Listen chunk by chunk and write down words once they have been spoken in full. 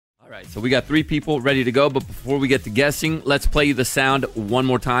All right, so we got 3 people ready to go, but before we get to guessing, let's play you the sound one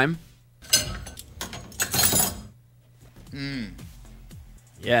more time.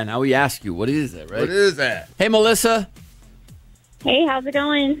 Yeah, now we ask you, what is it, right? What is that? Hey, Melissa. Hey, how's it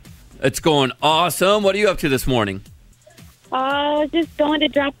going? It's going awesome. What are you up to this morning? Just going to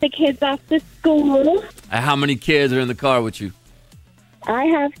drop the kids off to school. How many kids are in the car with you? I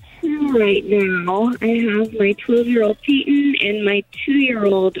have 2 right now. I have my 12-year-old Peyton and my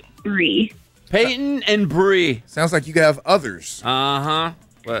 2-year-old Bree. Peyton and Bree. Sounds like you have others. Uh-huh.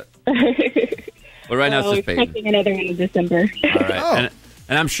 But right now it's just Peyton. We're expecting another one in December. All right.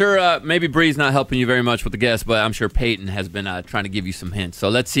 And I'm sure maybe Bree's not helping you very much with the guess, but I'm sure Peyton has been trying to give you some hints. So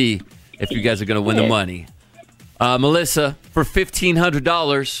let's see if you guys are going to win the money. Melissa, for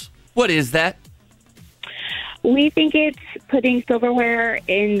 $1,500, what is that? We think it's putting silverware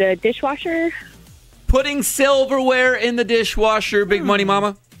in the dishwasher. Putting silverware in the dishwasher, Big Money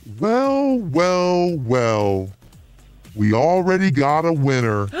Mama? Well. We already got a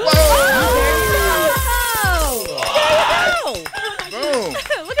winner.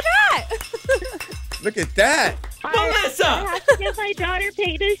 Look at that. Melissa! I have to give my daughter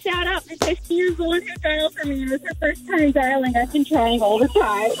Peyton a shout out because she is the one who dialed for me. It was her first time dialing. I've been trying all the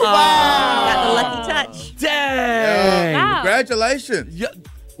time. Wow. Got the lucky touch. Dang! Wow. Congratulations. Yeah,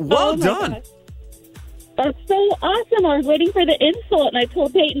 well my done. gosh. That's so awesome. I was waiting for the insult, and I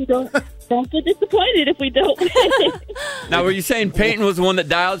told Peyton, don't get disappointed if we don't win. Now, were you saying Peyton was the one that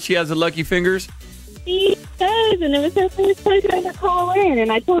dialed? She has the lucky fingers? She does, and it was her first time trying to call in,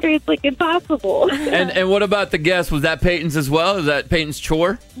 and I told her it's like impossible. And what about the guess? Was that Peyton's as well? Is that Peyton's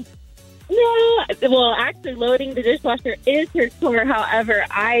chore? No, well, actually, loading the dishwasher is her chore. However,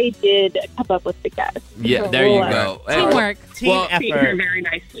 I did come up with the guess. Yeah, there you go. Teamwork. Well, Treat her very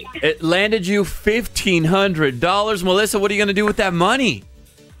nicely. it landed you $1,500. Melissa, what are you going to do with that money?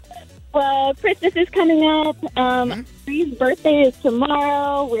 Well, Christmas is coming up. Bree's birthday is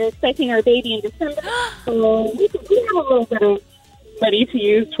tomorrow. We're expecting our baby in December. So we have a little bit of money to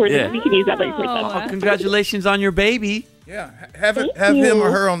use towards it. We can use that money towards that. Oh, congratulations on your baby. Yeah, have him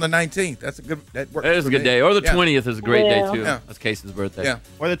or her on the 19th. That's a good. That works. It is a for good me. day. Or the 20th is a great day, too. Yeah. That's Casey's birthday. Yeah.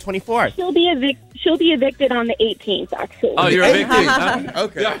 Or the 24th. She'll be evicted on the 18th, actually. Oh, you're evicted.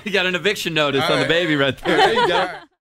 Okay. You got an eviction notice All on the right. baby right there. There you go.